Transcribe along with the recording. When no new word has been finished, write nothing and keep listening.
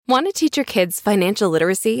Want to teach your kids financial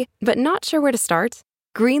literacy, but not sure where to start?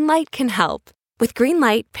 Greenlight can help. With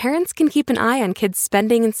Greenlight, parents can keep an eye on kids'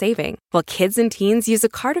 spending and saving, while kids and teens use a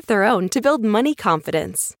card of their own to build money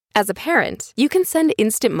confidence. As a parent, you can send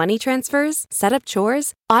instant money transfers, set up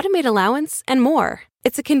chores, automate allowance, and more.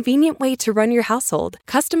 It's a convenient way to run your household,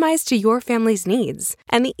 customized to your family's needs,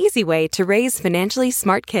 and the easy way to raise financially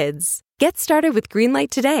smart kids. Get started with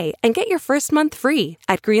Greenlight today and get your first month free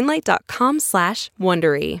at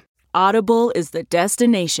greenlight.com/Wondery. Audible is the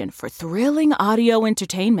destination for thrilling audio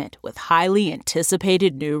entertainment with highly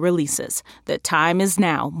anticipated new releases. The time is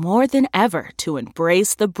now more than ever to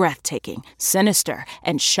embrace the breathtaking, sinister,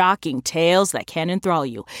 and shocking tales that can enthrall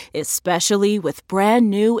you, especially with brand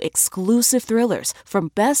new exclusive thrillers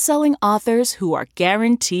from best-selling authors who are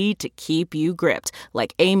guaranteed to keep you gripped,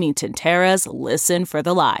 like Amy Tintera's Listen for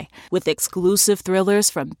the Lie. With exclusive thrillers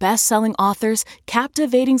from best-selling authors,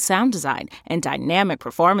 captivating sound design, and dynamic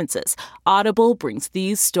performances, Audible brings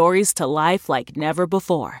these stories to life like never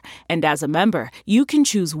before. And as a member, you can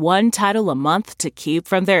choose one title a month to keep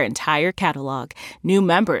from their entire catalog. New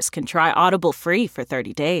members can try Audible free for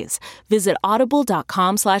 30 days. Visit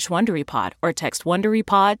audible.com/WonderyPod or text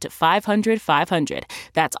WonderyPod to 500-500.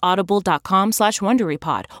 That's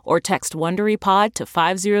audible.com/WonderyPod or text WonderyPod to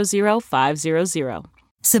 500-500.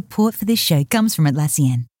 Support for this show comes from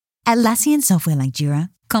Atlassian. Atlassian software like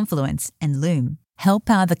Jira, Confluence, and Loom help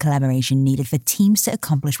power the collaboration needed for teams to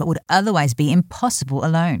accomplish what would otherwise be impossible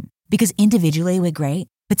alone. Because individually we're great,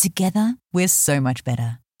 but together we're so much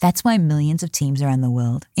better. That's why millions of teams around the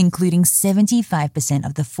world, including 75%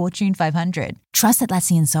 of the Fortune 500, trust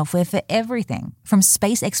Atlassian software for everything from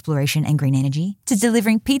space exploration and green energy to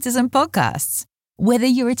delivering pizzas and podcasts. Whether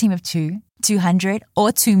you're a team of 2, 200,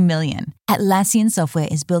 or 2 million, Atlassian software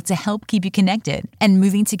is built to help keep you connected and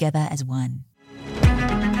moving together as one.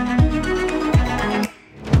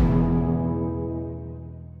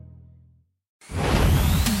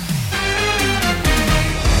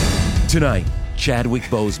 Tonight, Chadwick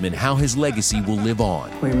Boseman, how his legacy will live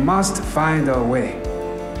on. We must find a way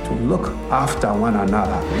to look after one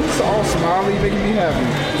another. You're all smiley, making me happy.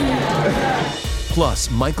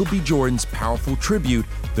 Plus, Michael B. Jordan's powerful tribute,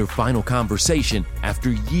 their final conversation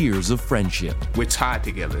after years of friendship. We're tied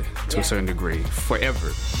together to a certain degree,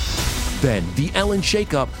 forever. Then, the Ellen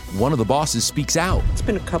shakeup, one of the bosses speaks out. It's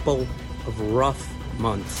been a couple of rough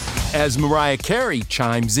months. As Mariah Carey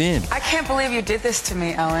chimes in. I can't believe you did this to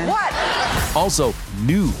me, Ellen. What? Also,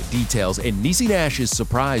 new details in Niecy Nash's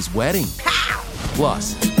surprise wedding. How?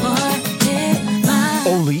 Plus,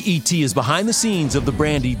 only E.T. is behind the scenes of the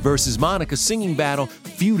Brandy versus Monica singing battle,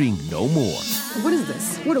 feuding no more. What is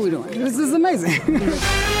this? What are we doing? This is amazing.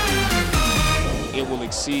 It will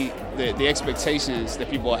exceed the expectations that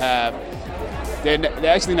people have. They're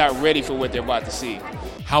actually not ready for what they're about to see.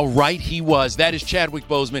 How right he was. That is Chadwick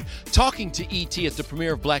Boseman talking to E.T. at the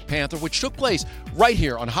premiere of Black Panther, which took place right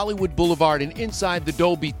here on Hollywood Boulevard and inside the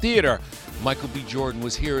Dolby Theater. Michael B. Jordan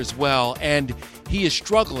was here as well, and he is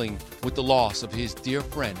struggling with the loss of his dear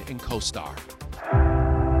friend and co-star.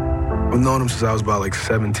 I've known him since I was about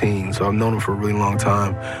 17, so I've known him for a really long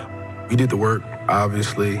time. He did the work,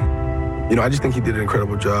 obviously. I just think he did an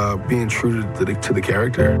incredible job being true to the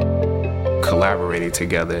character. Collaborating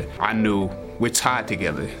together, I knew we're tied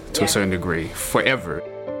together to a certain degree, forever.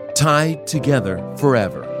 Tied together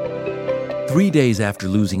forever. 3 days after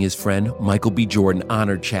losing his friend, Michael B. Jordan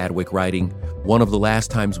honored Chadwick, writing, "One of the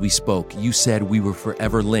last times we spoke, you said we were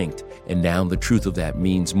forever linked, and now the truth of that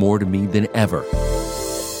means more to me than ever."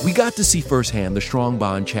 We got to see firsthand the strong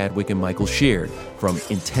bond Chadwick and Michael shared, from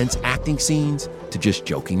intense acting scenes to just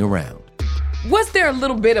joking around. Was there a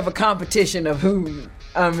little bit of a competition of who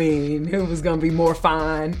was going to be more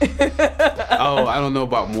fine? Oh, I don't know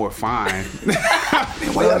about more fine.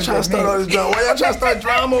 Why y'all trying to start all this drama? Why y'all trying to start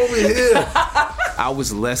drama over here? I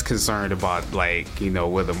was less concerned about,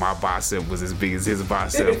 whether my bicep was as big as his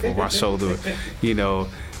bicep or my shoulder.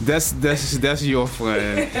 That's your fun.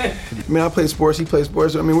 I play sports, he plays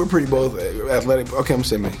sports. We're pretty both athletic. Okay, I'm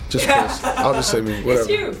saying me. Just Chris. I'll just say me. Whatever. It's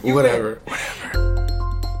you. Whatever.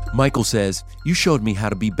 Michael says, "You showed me how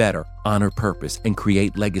to be better, honor purpose, and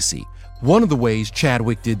create legacy." One of the ways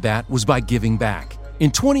Chadwick did that was by giving back.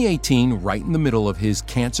 In 2018, right in the middle of his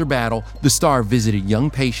cancer battle, the star visited young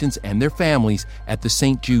patients and their families at the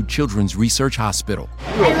St. Jude Children's Research Hospital.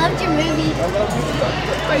 I loved your movie.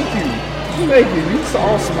 Thank you. You're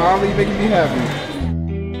all smiley, making me happy.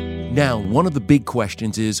 Now, one of the big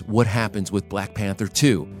questions is what happens with Black Panther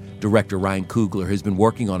 2? Director Ryan Coogler has been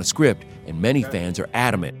working on a script, and many fans are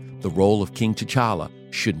adamant the role of King T'Challa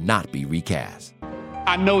should not be recast.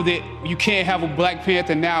 I know that you can't have a Black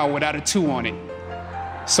Panther now without a 2 on it.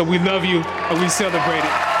 So we love you and we celebrate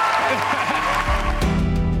it.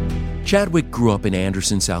 Chadwick grew up in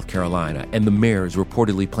Anderson, South Carolina, and the mayor is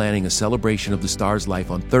reportedly planning a celebration of the star's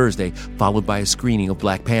life on Thursday, followed by a screening of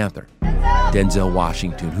Black Panther. Denzel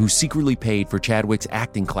Washington, who secretly paid for Chadwick's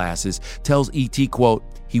acting classes, tells E.T., quote,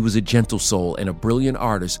 "He was a gentle soul and a brilliant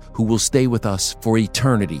artist who will stay with us for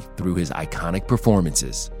eternity through his iconic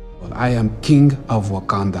performances." I am king of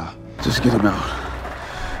Wakanda. Just get him out.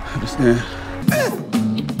 Understand?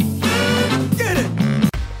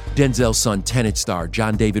 Denzel's son, Tenet star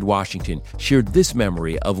John David Washington, shared this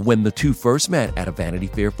memory of when the two first met at a Vanity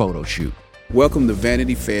Fair photo shoot. Welcome to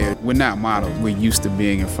Vanity Fair. We're not models. We're used to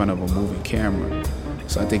being in front of a moving camera.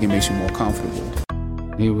 So I think it makes you more comfortable.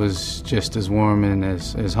 He was just as warm and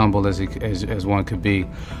as humble as one could be.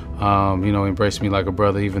 Embraced me like a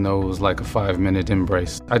brother, even though it was like a 5-minute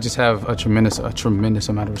embrace. I just have a tremendous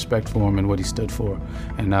amount of respect for him and what he stood for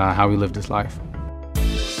and how he lived his life.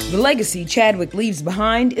 The legacy Chadwick leaves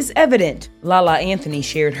behind is evident. Lala Anthony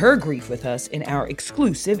shared her grief with us in our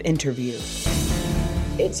exclusive interview.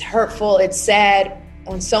 It's hurtful, it's sad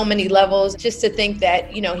on so many levels. Just to think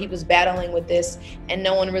that, he was battling with this and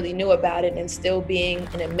no one really knew about it, and still being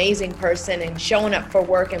an amazing person and showing up for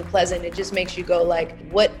work and pleasant, it just makes you go like,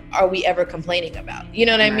 what are we ever complaining about? You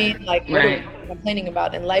know what I mean? Like, what are we complaining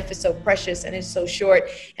about? And life is so precious and it's so short,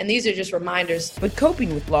 and these are just reminders. But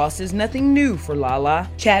coping with loss is nothing new for Lala.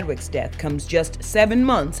 Chadwick's death comes just 7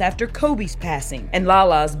 months after Kobe's passing, and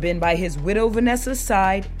Lala's been by his widow Vanessa's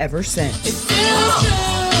side ever since.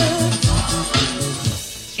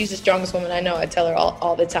 She's the strongest woman I know. I tell her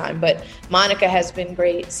all the time. But Monica has been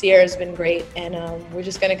great. Sierra's been great. And we're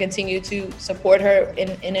just going to continue to support her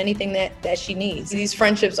in anything that she needs. These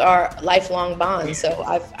friendships are lifelong bonds. So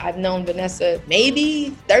I've known Vanessa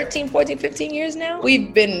maybe 13, 14, 15 years now.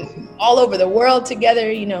 We've been all over the world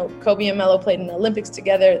together. Kobe and Melo played in the Olympics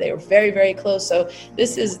together. They were very, very close. So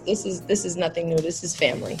this is nothing new. This is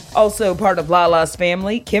family. Also part of Lala's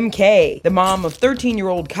family, Kim K. The mom of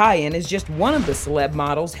 13-year-old Kyan is just one of the celeb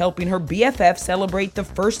models helping her BFF celebrate the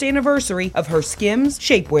first anniversary of her Skims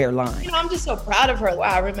shapewear line. I'm just so proud of her. Wow,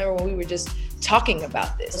 I remember when we were just talking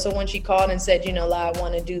about this. So when she called and said, La, I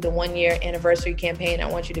want to do the 1-year anniversary campaign. I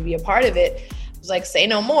want you to be a part of it. I was like, say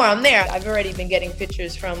no more, I'm there. I've already been getting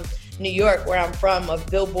pictures from New York, where I'm from, of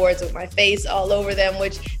billboards with my face all over them,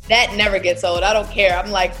 which that never gets old. I don't care. I'm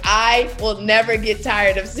like, I will never get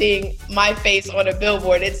tired of seeing my face on a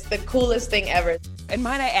billboard. It's the coolest thing ever. And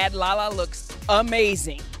might I add, Lala looks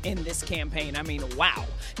amazing in this campaign. I mean, wow.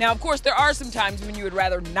 Now, of course, there are some times when you would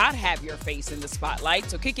rather not have your face in the spotlight.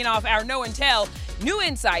 So kicking off our No and Tell, new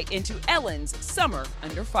insight into Ellen's Summer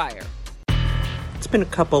Under Fire. It's been a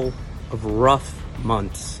couple of rough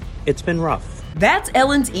months. It's been rough. That's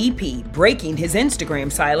Ellen's EP breaking his Instagram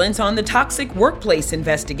silence on the toxic workplace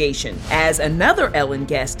investigation, as another Ellen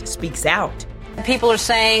guest speaks out. People are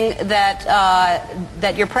saying that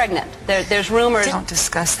you're pregnant. There's rumors. Don't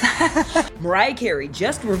discuss that. Mariah Carey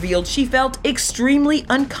just revealed she felt extremely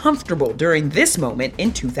uncomfortable during this moment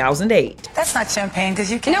in 2008. That's not champagne, because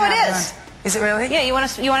you can't. No, it is. Is it really? Yeah, you want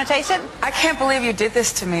to taste it? I can't believe you did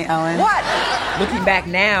this to me, Ellen. What? Looking back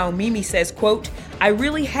now, Mimi says, quote, "I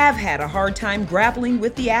really have had a hard time grappling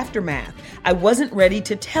with the aftermath. I wasn't ready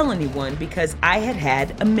to tell anyone because I had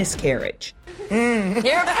had a miscarriage." You're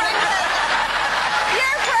pregnant.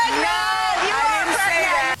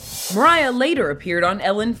 Mariah later appeared on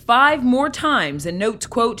Ellen 5 more times and notes,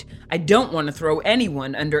 quote, "I don't want to throw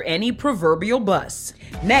anyone under any proverbial bus."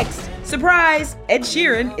 Next, surprise, Ed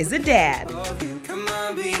Sheeran is a dad. The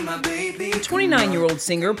 29-year-old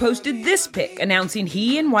singer posted this pic announcing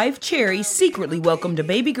he and wife Cherry secretly welcomed a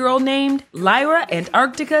baby girl named Lyra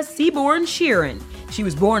Antarctica Seaborn Sheeran. She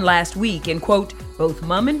was born last week and, quote, "Both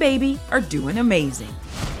mom and baby are doing amazing."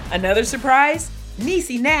 Another surprise,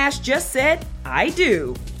 Niecy Nash just said, "I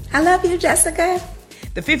do." I love you, Jessica.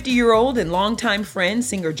 The 50-year-old and longtime friend,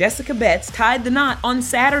 singer Jessica Betts, tied the knot on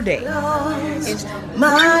Saturday.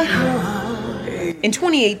 In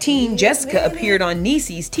 2018, Jessica appeared on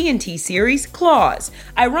Niecy's TNT series, Claws.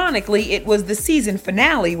 Ironically, it was the season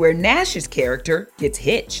finale where Nash's character gets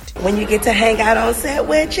hitched. When you get to hang out on set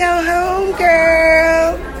with your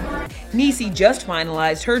homegirl. Niecy just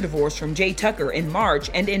finalized her divorce from Jay Tucker in March,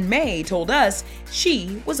 and in May told us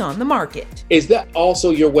she was on the market. Is that also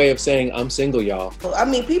your way of saying I'm single, y'all? I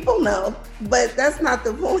mean, people know, but that's not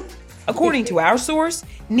the point. According to our source,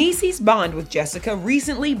 Niecy's bond with Jessica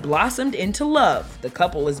recently blossomed into love. The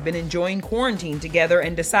couple has been enjoying quarantine together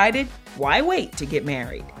and decided, why wait to get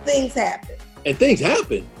married? Things happen. And things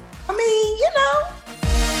happen. I mean,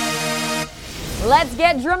 Let's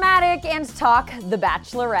get dramatic and talk The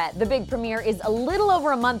Bachelorette. The big premiere is a little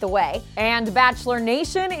over a month away, and Bachelor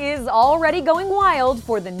Nation is already going wild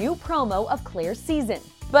for the new promo of Claire's season.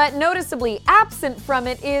 But noticeably absent from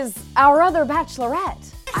it is our other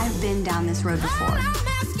Bachelorette. I've been down this road before.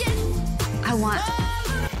 I want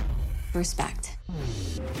respect.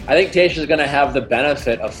 I think Tayshia's going to have the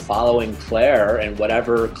benefit of following Claire and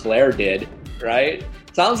whatever Claire did, right?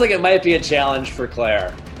 Sounds like it might be a challenge for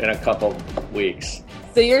Claire in a couple weeks.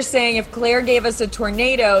 So you're saying if Claire gave us a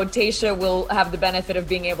tornado, Tayshia will have the benefit of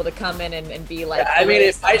being able to come in and be like... I mean,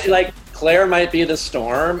 if I like, Claire might be the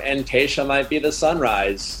storm and Tayshia might be the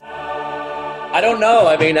sunrise. I don't know.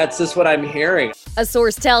 I mean, that's just what I'm hearing. A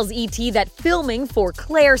source tells ET that filming for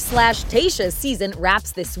Claire/Tayshia's season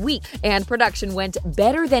wraps this week, and production went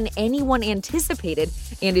better than anyone anticipated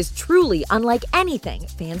and is truly unlike anything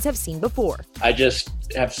fans have seen before. I just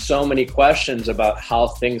have so many questions about how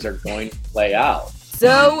things are going to play out.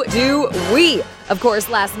 So do we. Of course,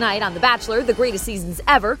 last night on The Bachelor, the greatest seasons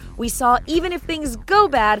ever, we saw even if things go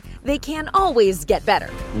bad, they can always get better.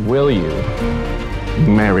 Will you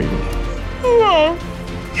marry me?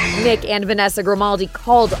 Nick and Vanessa Grimaldi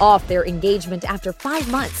called off their engagement after 5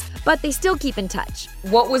 months, but they still keep in touch.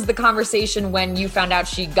 What was the conversation when you found out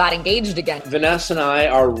she got engaged again? Vanessa and I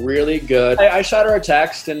are really good. I shot her a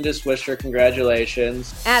text and just wished her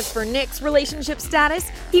congratulations. As for Nick's relationship status,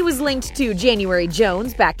 he was linked to January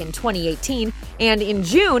Jones back in 2018, and in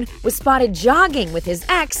June was spotted jogging with his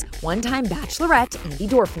ex, one-time Bachelorette Andi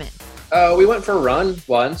Dorfman. We went for a run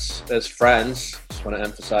once as friends. Just want to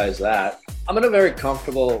emphasize that. I'm in a very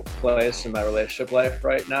comfortable place in my relationship life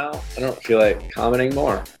right now. I don't feel like commenting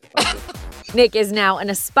more. Nick is now an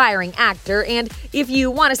aspiring actor, and if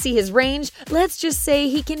you want to see his range, let's just say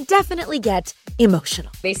he can definitely get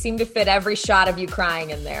emotional. They seem to fit every shot of you crying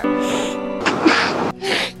in there.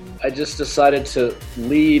 I just decided to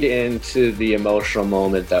lead into the emotional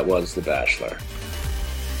moment that was The Bachelor.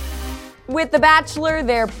 With The Bachelor,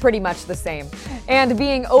 they're pretty much the same. And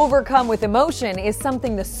being overcome with emotion is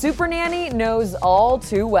something the Super Nanny knows all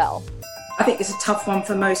too well. I think it's a tough one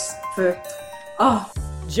for most,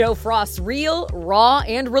 Joe Frost's real, raw,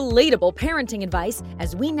 and relatable parenting advice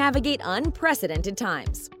as we navigate unprecedented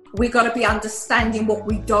times. We gotta be understanding what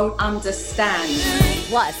we don't understand.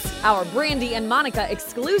 Plus, our Brandy and Monica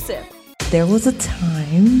exclusive. There was a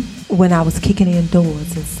time when I was kicking in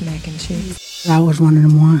doors and smacking chicks. I was one of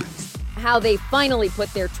them ones. How they finally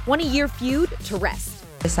put their 20-year feud to rest.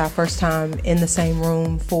 It's our first time in the same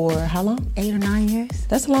room for how long? 8 or 9 years.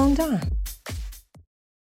 That's a long time.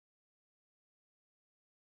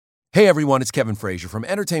 Hey everyone, it's Kevin Frazier from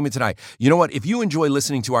Entertainment Tonight. You know what? If you enjoy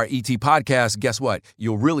listening to our ET podcast, guess what?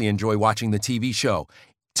 You'll really enjoy watching the TV show.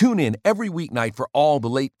 Tune in every weeknight for all the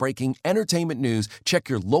late-breaking entertainment news. Check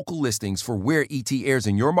your local listings for where ET airs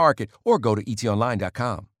in your market or go to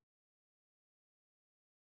etonline.com.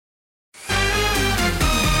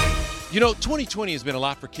 You know, 2020 has been a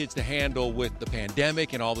lot for kids to handle with the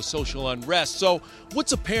pandemic and all the social unrest. So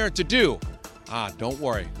what's a parent to do? Don't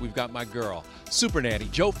worry. We've got my girl, Super Nanny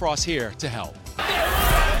Jo Frost, here to help.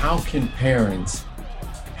 How can parents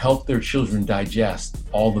help their children digest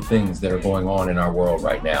all the things that are going on in our world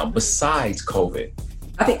right now besides COVID?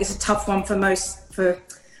 I think it's a tough one for most,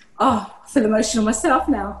 I feel emotional myself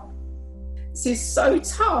now. This is so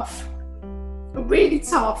tough, really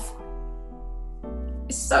tough.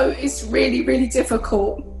 It's really, really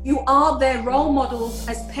difficult. You are their role models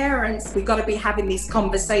as parents. We got to be having these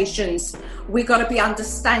conversations. We got to be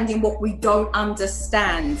understanding what we don't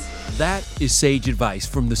understand. That is sage advice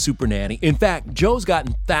from the Super Nanny. In fact, Joe's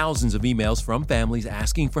gotten thousands of emails from families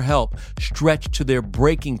asking for help, stretched to their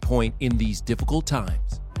breaking point in these difficult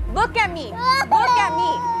times. Look at me. Look at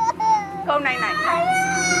me. Go night-night.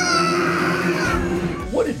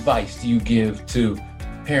 What advice do you give to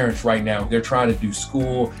parents right now? They're trying to do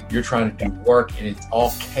school, you're trying to do work, and it's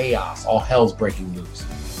all chaos, all hell's breaking loose.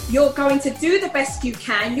 You're going to do the best you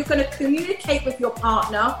can. You're going to communicate with your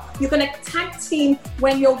partner. You're going to tag team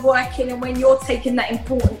when you're working and when you're taking that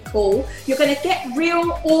important call. You're going to get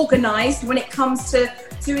real organized when it comes to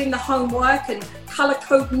doing the homework and color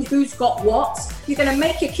coding who's got what. You're going to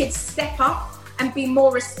make your kids step up and be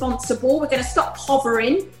more responsible. We're going to stop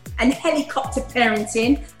hovering and helicopter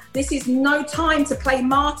parenting. This is no time to play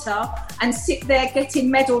martyr and sit there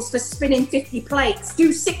getting medals for spinning 50 plates.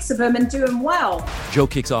 Do 6 of them and do them well. Joe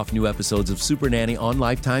kicks off new episodes of Super Nanny on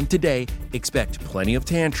Lifetime today. Expect plenty of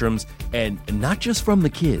tantrums, and not just from the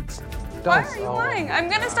kids. Why are you lying? I'm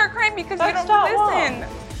going to start crying because you don't listen.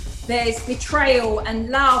 There's betrayal and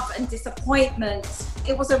love and disappointment.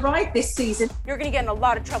 It was a ride this season. You're going to get in a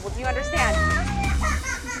lot of trouble. Do you understand?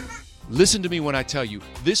 Listen to me when I tell you,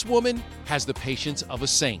 this woman has the patience of a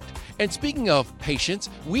saint. And speaking of patience,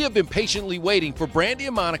 we have been patiently waiting for Brandy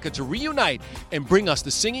and Monica to reunite and bring us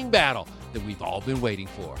the singing battle that we've all been waiting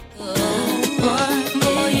for.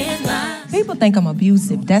 People think I'm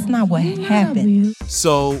abusive. That's not what happened.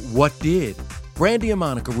 So what did? Brandy and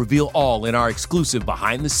Monica reveal all in our exclusive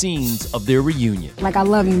behind the scenes of their reunion. Like, I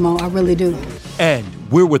love you, Mo. I really do. And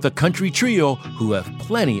we're with a country trio who have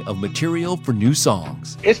plenty of material for new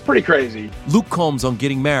songs. It's pretty crazy. Luke Combs on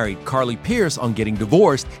getting married, Carly Pearce on getting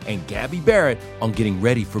divorced, and Gabby Barrett on getting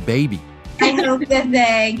ready for baby. I hope that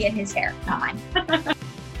they get his hair, not mine.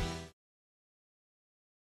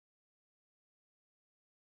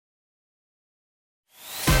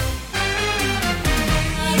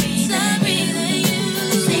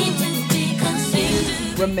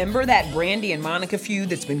 Remember that Brandy and Monica feud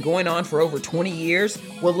that's been going on for over 20 years?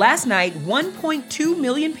 Well, last night, 1.2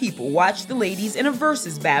 million people watched the ladies in a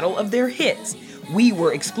versus battle of their hits. We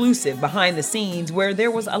were exclusive behind the scenes where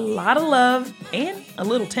there was a lot of love and a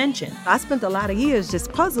little tension. I spent a lot of years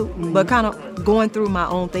just puzzled, but kind of going through my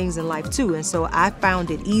own things in life too. And so I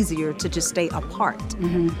found it easier to just stay apart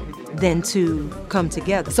than to come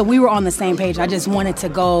together. So we were on the same page. I just wanted to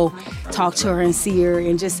go talk to her and see her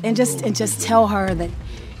and just tell her that,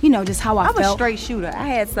 you know, just how I felt. I'm a straight shooter. I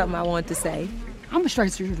had something I wanted to say. I'm a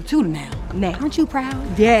straight shooter too now. Aren't you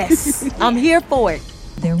proud? Yes. I'm here for it.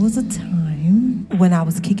 There was a time when I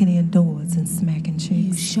was kicking in doors and smacking chicks.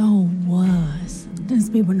 You sure was. Since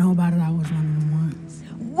people know about it, I was one of them ones.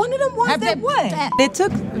 One of them ones that what? It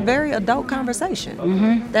took very adult conversation.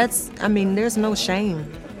 There's no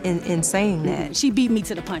shame in saying that. She beat me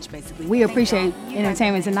to the punch, basically. We appreciate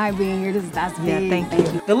Entertainment Tonight being here. That's big. Yeah, thank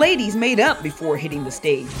you. The ladies made up before hitting the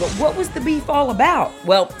stage, but what was the beef all about?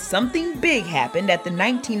 Well, something big happened at the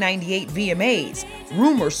 1998 VMAs.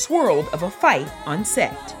 Rumors swirled of a fight on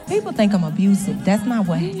set. People think I'm abusive. That's not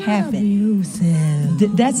what happened.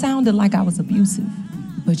 Abusive. That sounded like I was abusive.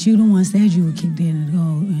 But you the one said you were kicked in and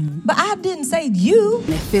go. But I didn't say you. And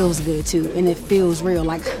it feels good too, and it feels real.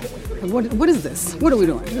 Like, what is this? What are we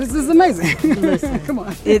doing? This is amazing. Listen, come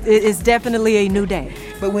on. It's definitely a new day.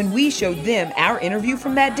 But when we showed them our interview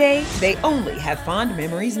from that day, they only have fond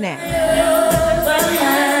memories now.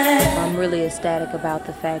 I'm really ecstatic about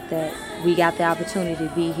the fact that we got the opportunity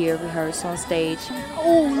to be here, rehearse on stage.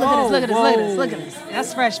 Oh, look at this.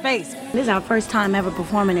 That's fresh face. This is our first time ever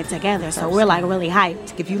performing it together, so we're like really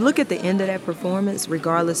hyped. If you look at the end of that performance,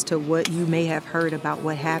 regardless to what you may have heard about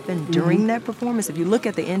what happened during that performance, if you look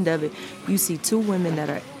at the end of it, you see two women that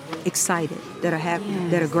are excited, that are happy,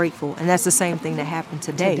 that are grateful. And that's the same thing that happened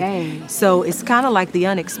today. So it's kind of like the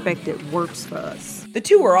unexpected works for us. The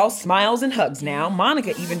two are all smiles and hugs now.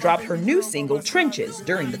 Monica even dropped her new single, Trenches,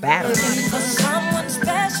 during the battle.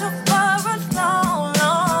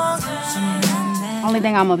 Only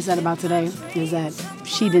thing I'm upset about today is that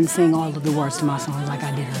she didn't sing all of the words to my songs like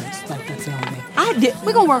I did hers. Like, that's the only thing. I did.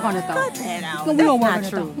 We're going to work on it, though. Cut that out. We're going to work on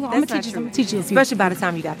it, though. I'm going to teach you a few. Especially by the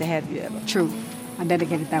time you got to Have You Ever. True. I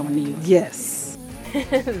dedicated that one to you. Yes.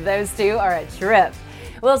 Those two are a trip.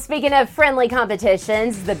 Well, speaking of friendly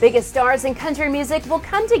competitions, the biggest stars in country music will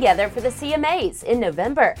come together for the CMAs in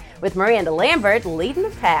November, with Miranda Lambert leading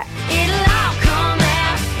the pack.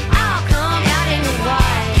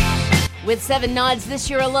 With 7 nods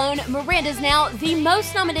this year alone, Miranda's now the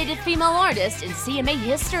most nominated female artist in CMA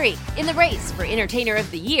history. In the race for Entertainer of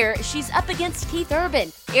the Year, she's up against Keith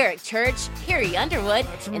Urban, Eric Church, Carrie Underwood,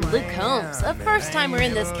 and Luke Combs, a first-timer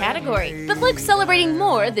in this category. But Luke's celebrating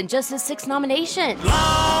more than just his 6 nominations.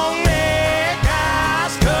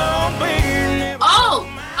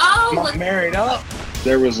 Married up.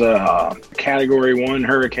 There was a Category 1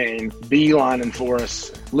 hurricane beelining for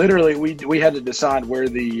us. Literally, we had to decide where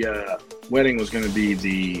the wedding was going to be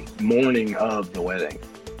the morning of the wedding.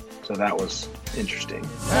 So that was interesting.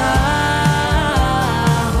 I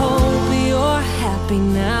hope you're happy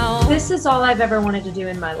now. This is all I've ever wanted to do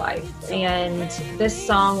in my life, and this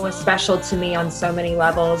song was special to me on so many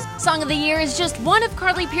levels. Song of the Year is just one of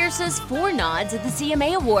Carly Pearce's 4 nods at the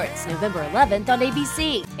CMA Awards, November 11th on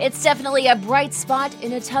ABC. It's definitely a bright spot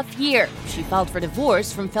in a tough year. She filed for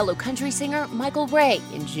divorce from fellow country singer Michael Ray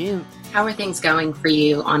in June. How are things going for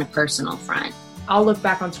you on a personal front? I'll look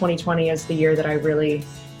back on 2020 as the year that I really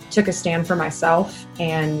took a stand for myself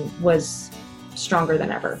and was stronger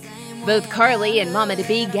than ever. Both Carly and Mama to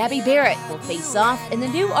Be Gabby Barrett will face off in the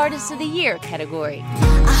New Artist of the Year category.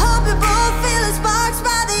 I hope you both feel the sparks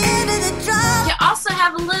by the end of the drive. You also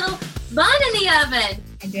have a little bun in the oven.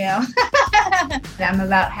 I do. I'm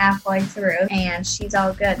about halfway through, and she's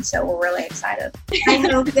all good, so we're really excited. I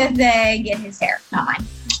hope that they get his hair, not mine.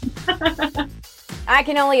 I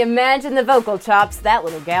can only imagine the vocal chops that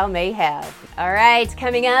little gal may have. All right,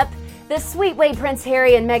 coming up, the sweet way Prince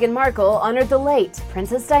Harry and Meghan Markle honored the late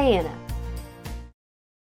Princess Diana.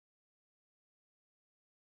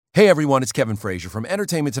 Hey everyone, it's Kevin Frazier from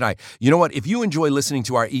Entertainment Tonight. You know what? If you enjoy listening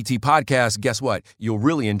to our ET podcast, guess what? You'll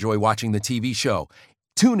really enjoy watching the TV show.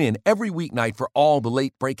 Tune in every weeknight for all the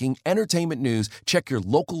late-breaking entertainment news. Check your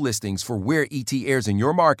local listings for where ET airs in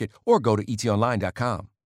your market or go to etonline.com.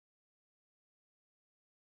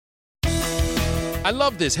 I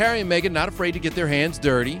love this. Harry and Meghan not afraid to get their hands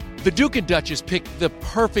dirty. The Duke and Duchess picked the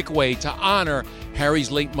perfect way to honor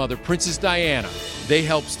Harry's late mother, Princess Diana. They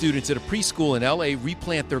helped students at a preschool in L.A.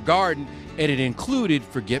 replant their garden, and it included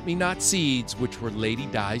forget-me-not seeds, which were Lady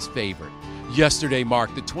Di's favorite. Yesterday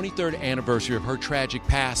marked the 23rd anniversary of her tragic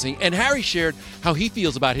passing, and Harry shared how he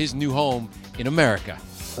feels about his new home in America.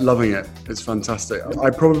 Loving it. It's fantastic.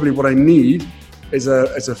 What I need is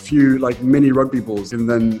a few like mini rugby balls, and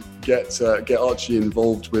then get Archie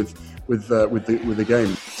involved with the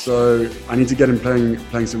game. So I need to get him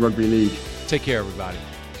playing some rugby league. Take care, everybody.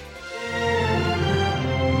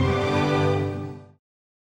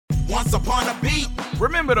 Once upon a beat.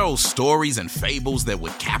 Remember those stories and fables that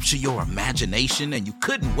would capture your imagination and you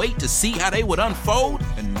couldn't wait to see how they would unfold?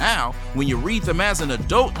 And now, when you read them as an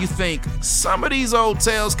adult, you think, some of these old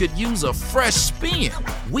tales could use a fresh spin.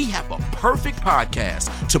 We have a perfect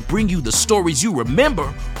podcast to bring you the stories you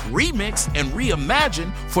remember, remix, and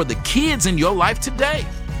reimagine for the kids in your life today.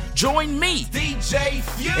 Join me, DJ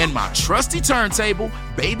Few, and my trusty turntable,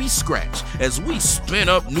 Baby Scratch, as we spin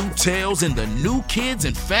up new tales in the New Kids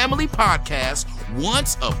and Family podcast,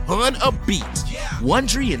 Once Upon a Beat.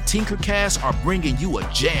 Wondery and Tinkercast are bringing you a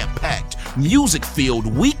jam-packed, music-filled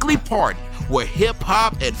weekly party where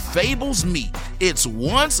hip-hop and fables meet. It's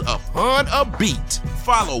Once Upon a Beat.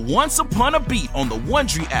 Follow Once Upon a Beat on the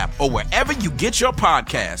Wondery app or wherever you get your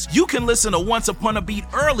podcasts. You can listen to Once Upon a Beat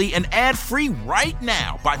early and ad-free right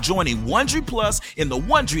now by joining Wondery Plus in the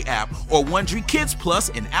Wondery app or Wondery Kids Plus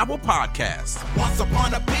in Apple Podcasts. Once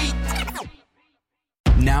Upon a Beat.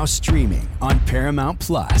 Now streaming on Paramount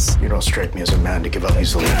Plus. You don't strike me as a man to give up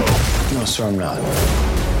easily. No, sir, I'm not.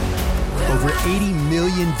 Over 80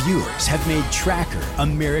 million viewers have made Tracker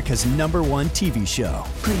America's #1 TV show.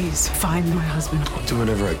 Please find my husband. I'll do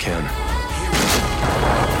whatever I can.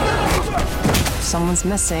 Someone's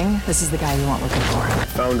missing. This is the guy we want looking for.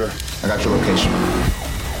 Found her. I got your location.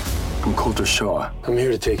 I'm Coulter Shaw. I'm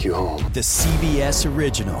here to take you home. The CBS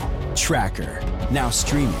original, Tracker. Now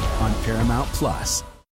streaming on Paramount Plus.